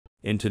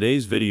In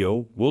today's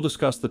video, we'll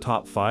discuss the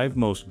top 5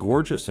 most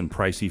gorgeous and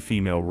pricey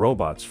female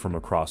robots from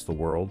across the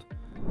world.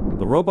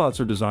 The robots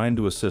are designed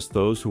to assist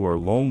those who are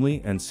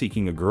lonely and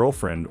seeking a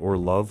girlfriend or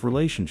love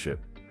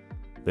relationship.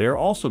 They are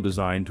also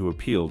designed to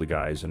appeal to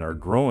guys and are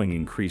growing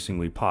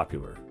increasingly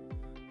popular.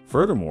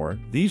 Furthermore,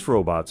 these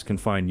robots can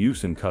find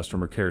use in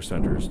customer care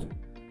centers,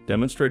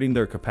 demonstrating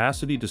their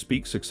capacity to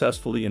speak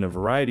successfully in a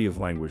variety of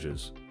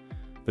languages.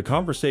 The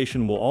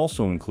conversation will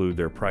also include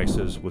their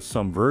prices, with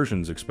some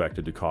versions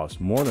expected to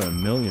cost more than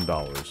 $1 million.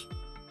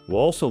 We'll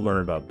also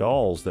learn about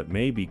dolls that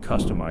may be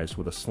customized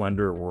with a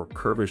slender or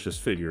curvaceous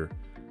figure,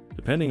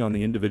 depending on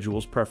the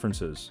individual's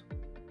preferences.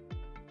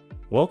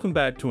 Welcome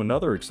back to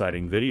another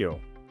exciting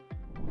video.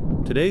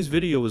 Today's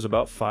video is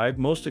about 5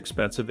 most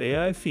expensive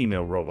AI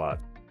female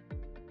robots.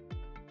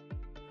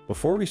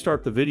 Before we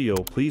start the video,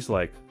 please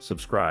like,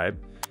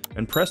 subscribe,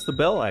 and press the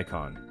bell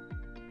icon.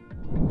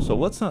 So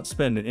let's not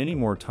spend any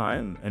more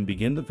time and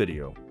begin the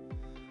video.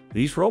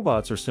 These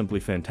robots are simply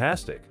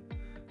fantastic.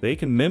 They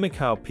can mimic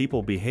how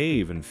people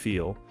behave and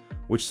feel,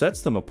 which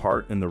sets them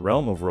apart in the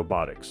realm of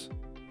robotics.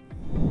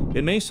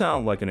 It may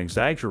sound like an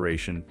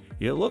exaggeration,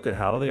 yet look at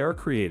how they are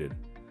created.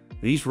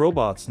 These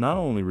robots not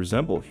only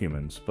resemble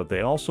humans, but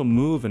they also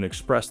move and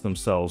express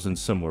themselves in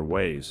similar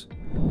ways.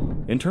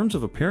 In terms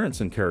of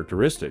appearance and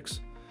characteristics,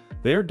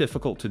 they are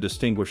difficult to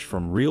distinguish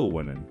from real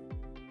women.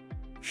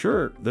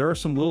 Sure, there are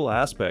some little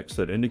aspects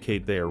that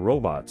indicate they are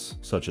robots,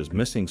 such as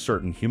missing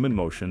certain human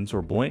motions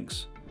or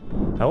blinks.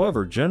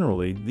 However,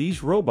 generally,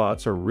 these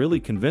robots are really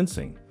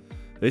convincing.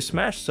 They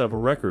smashed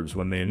several records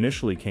when they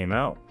initially came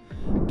out,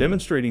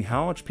 demonstrating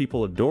how much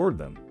people adored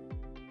them.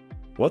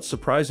 What's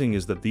surprising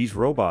is that these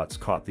robots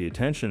caught the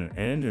attention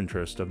and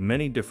interest of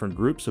many different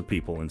groups of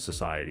people in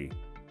society.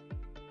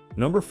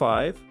 Number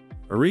 5.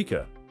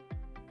 Eureka.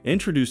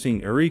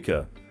 Introducing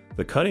Eureka,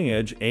 the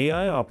cutting-edge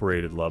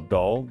AI-operated love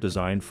doll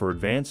designed for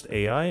advanced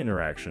AI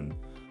interaction,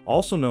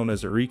 also known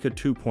as Eureka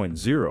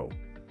 2.0.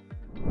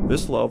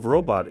 This love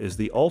robot is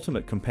the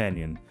ultimate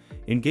companion,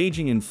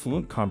 engaging in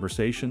fluent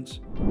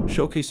conversations,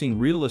 showcasing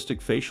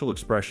realistic facial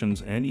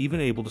expressions, and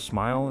even able to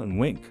smile and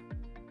wink.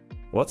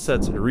 What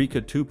sets Eureka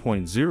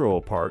 2.0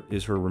 apart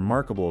is her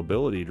remarkable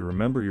ability to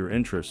remember your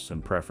interests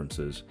and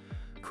preferences,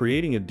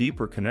 creating a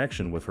deeper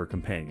connection with her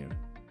companion.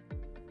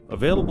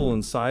 Available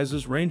in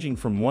sizes ranging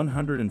from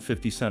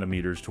 150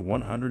 centimeters to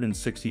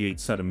 168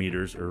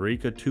 centimeters,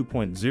 Eureka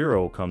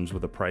 2.0 comes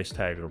with a price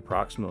tag of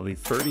approximately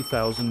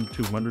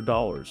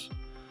 $30,200.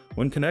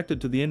 When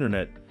connected to the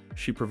internet,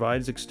 she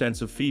provides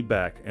extensive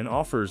feedback and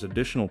offers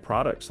additional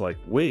products like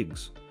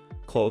wigs,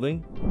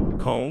 clothing,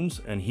 combs,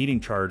 and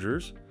heating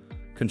chargers.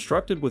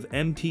 Constructed with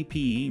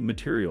MTPE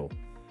material,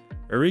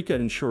 Eureka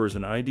ensures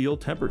an ideal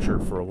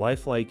temperature for a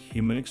lifelike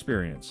human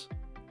experience.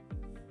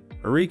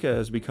 Eureka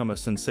has become a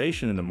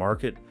sensation in the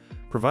market,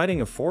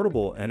 providing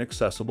affordable and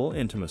accessible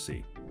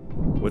intimacy.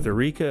 With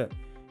Eureka,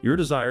 your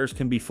desires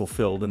can be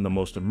fulfilled in the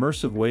most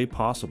immersive way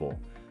possible,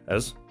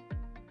 as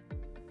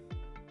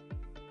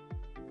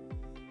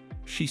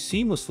she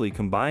seamlessly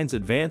combines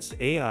advanced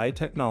AI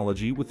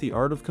technology with the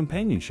art of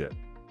companionship.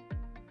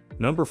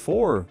 Number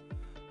 4.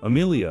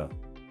 Amelia.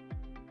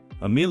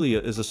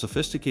 Amelia is a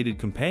sophisticated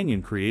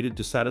companion created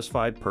to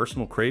satisfy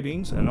personal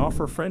cravings and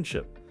offer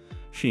friendship.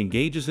 She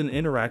engages in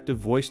interactive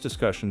voice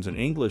discussions in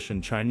English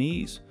and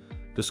Chinese,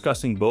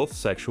 discussing both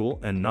sexual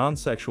and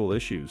non-sexual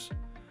issues.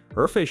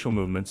 Her facial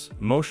movements,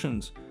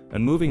 emotions,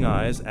 and moving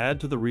eyes add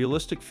to the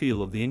realistic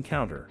feel of the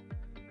encounter.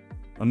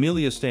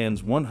 Amelia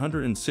stands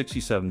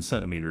 167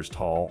 centimeters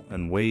tall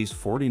and weighs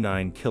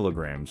 49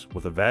 kilograms,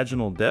 with a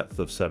vaginal depth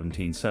of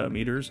 17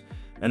 centimeters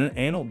and an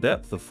anal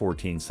depth of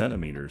 14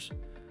 centimeters.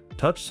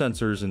 Touch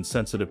sensors in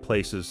sensitive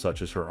places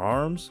such as her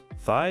arms,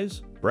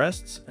 thighs,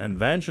 breasts, and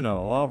vagina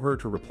allow her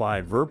to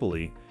reply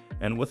verbally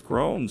and with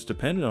groans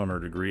depending on her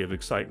degree of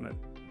excitement.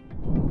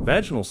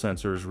 Vaginal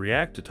sensors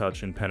react to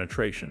touch and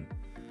penetration.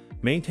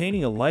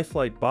 Maintaining a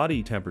lifelike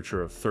body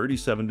temperature of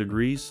 37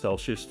 degrees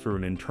Celsius through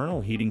an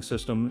internal heating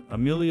system,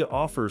 Amelia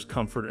offers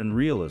comfort and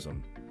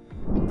realism.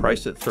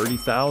 Priced at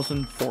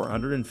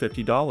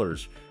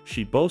 $30,450,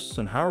 she boasts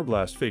an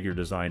hourglass figure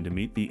designed to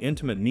meet the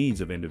intimate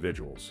needs of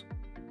individuals.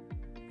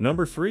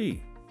 Number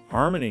 3.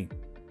 Harmony.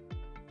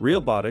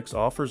 Realbotix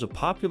offers a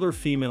popular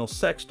female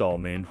sex doll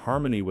named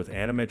Harmony with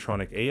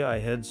animatronic AI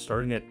heads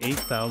starting at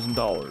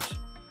 $8,000.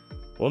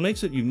 What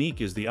makes it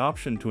unique is the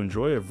option to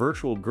enjoy a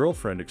virtual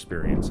girlfriend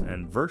experience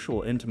and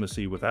virtual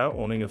intimacy without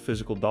owning a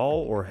physical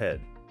doll or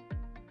head.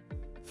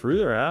 Through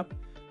their app,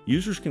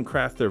 users can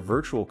craft their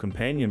virtual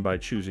companion by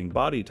choosing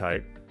body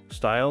type,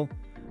 style,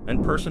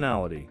 and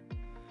personality.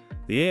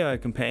 The AI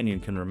companion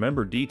can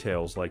remember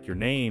details like your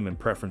name and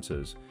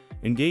preferences,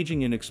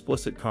 engaging in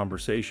explicit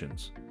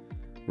conversations.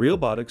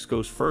 Realbotix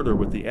goes further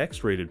with the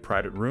X-rated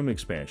private room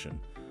expansion,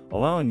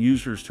 allowing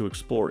users to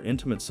explore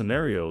intimate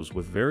scenarios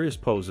with various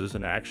poses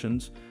and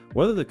actions,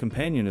 whether the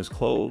companion is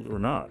clothed or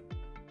not.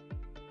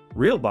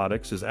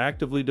 Realbotix is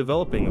actively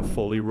developing a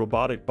fully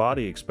robotic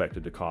body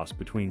expected to cost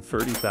between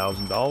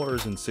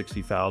 $30,000 and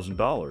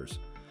 $60,000.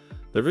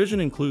 Their vision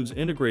includes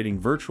integrating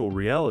virtual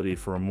reality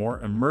for a more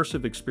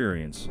immersive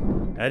experience,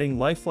 adding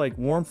lifelike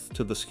warmth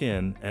to the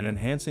skin and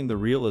enhancing the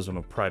realism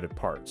of private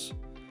parts.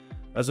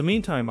 As a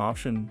meantime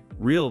option,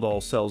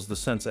 Realdoll sells the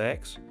Sense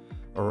X,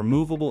 a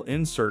removable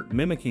insert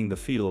mimicking the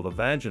feel of a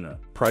vagina,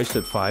 priced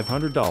at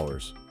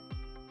 $500.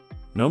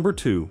 Number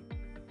 2.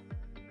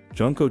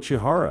 Junko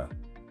Chihara.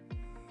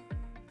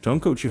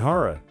 Junko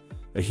Chihara,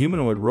 a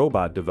humanoid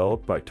robot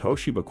developed by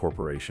Toshiba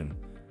Corporation,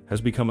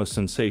 has become a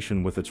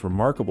sensation with its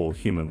remarkable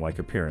human-like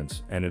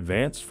appearance and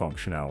advanced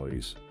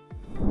functionalities.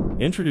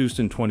 Introduced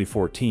in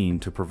 2014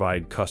 to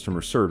provide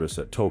customer service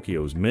at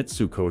Tokyo's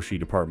Mitsukoshi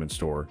department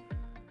store,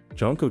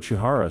 Junko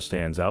Chihara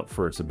stands out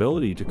for its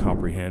ability to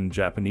comprehend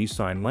Japanese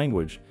Sign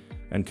Language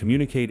and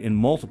communicate in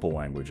multiple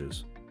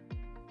languages.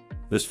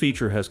 This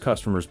feature has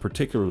customers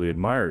particularly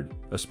admired,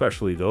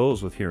 especially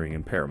those with hearing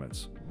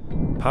impairments.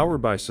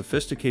 Powered by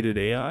sophisticated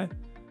AI,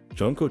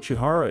 Junko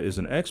Chihara is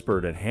an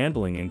expert at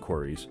handling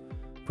inquiries,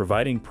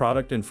 providing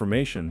product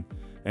information,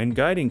 and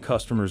guiding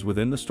customers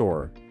within the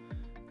store.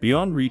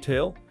 Beyond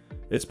retail,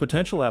 its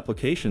potential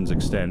applications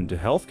extend to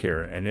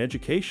healthcare and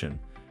education,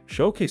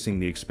 showcasing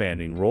the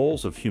expanding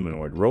roles of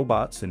humanoid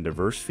robots in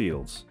diverse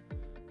fields.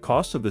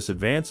 Cost of this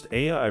advanced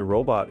AI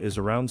robot is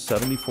around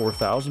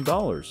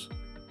 $74,000.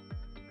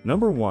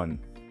 Number 1.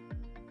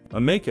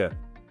 Ameca.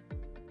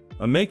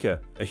 Ameca,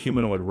 a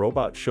humanoid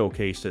robot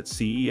showcased at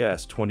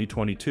CES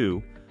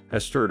 2022,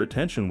 has stirred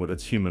attention with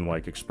its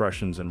human-like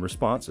expressions and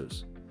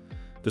responses.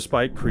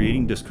 Despite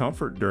creating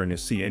discomfort during a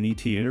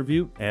CNET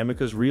interview,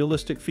 Ameca's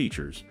realistic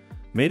features,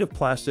 made of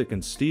plastic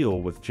and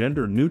steel with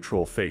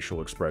gender-neutral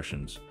facial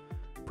expressions,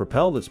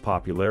 propelled its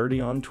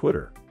popularity on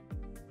Twitter.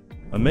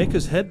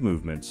 Ameca's head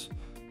movements,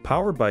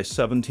 powered by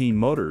 17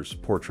 motors,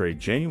 portray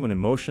genuine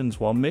emotions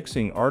while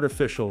mixing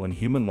artificial and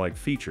human-like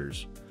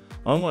features.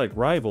 Unlike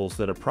rivals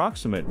that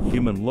approximate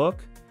human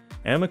look,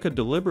 Ameca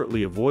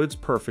deliberately avoids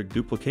perfect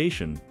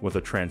duplication with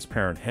a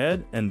transparent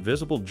head and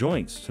visible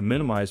joints to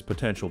minimize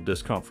potential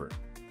discomfort.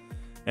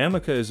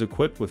 Ameca is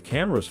equipped with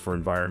cameras for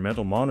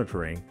environmental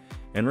monitoring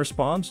and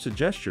responds to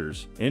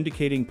gestures,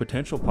 indicating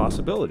potential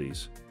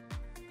possibilities.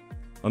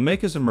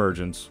 Ameca's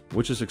emergence,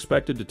 which is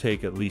expected to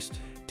take at least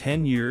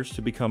 10 years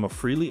to become a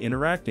freely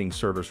interacting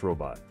service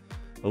robot,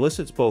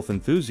 elicits both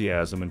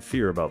enthusiasm and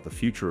fear about the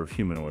future of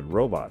humanoid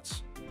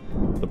robots.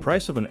 The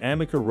price of an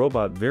Ameca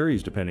robot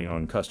varies depending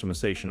on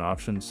customization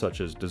options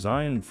such as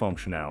design and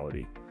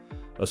functionality.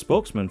 A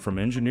spokesman from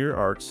Engineer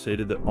Arts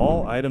stated that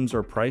all items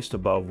are priced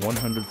above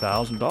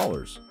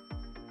 $100,000.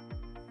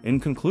 In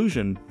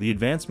conclusion, the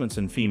advancements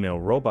in female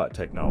robot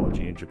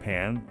technology in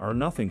Japan are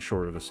nothing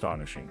short of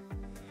astonishing.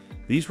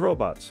 These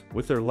robots,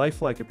 with their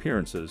lifelike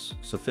appearances,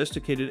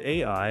 sophisticated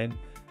AI,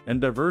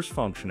 and diverse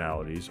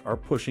functionalities, are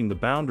pushing the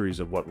boundaries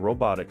of what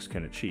robotics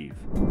can achieve.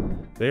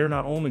 They are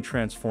not only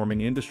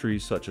transforming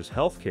industries such as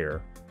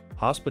healthcare,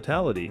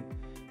 hospitality,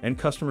 and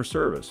customer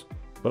service,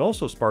 but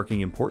also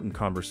sparking important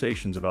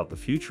conversations about the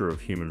future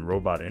of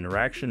human-robot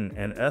interaction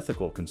and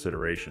ethical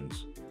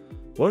considerations.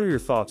 What are your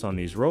thoughts on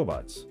these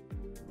robots?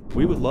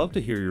 We would love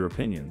to hear your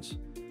opinions.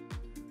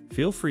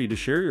 Feel free to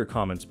share your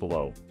comments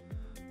below.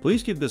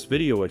 Please give this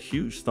video a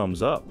huge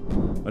thumbs up.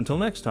 Until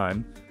next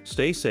time,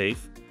 stay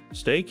safe,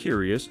 stay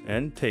curious,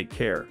 and take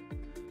care.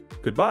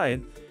 Goodbye,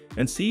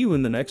 and see you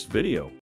in the next video.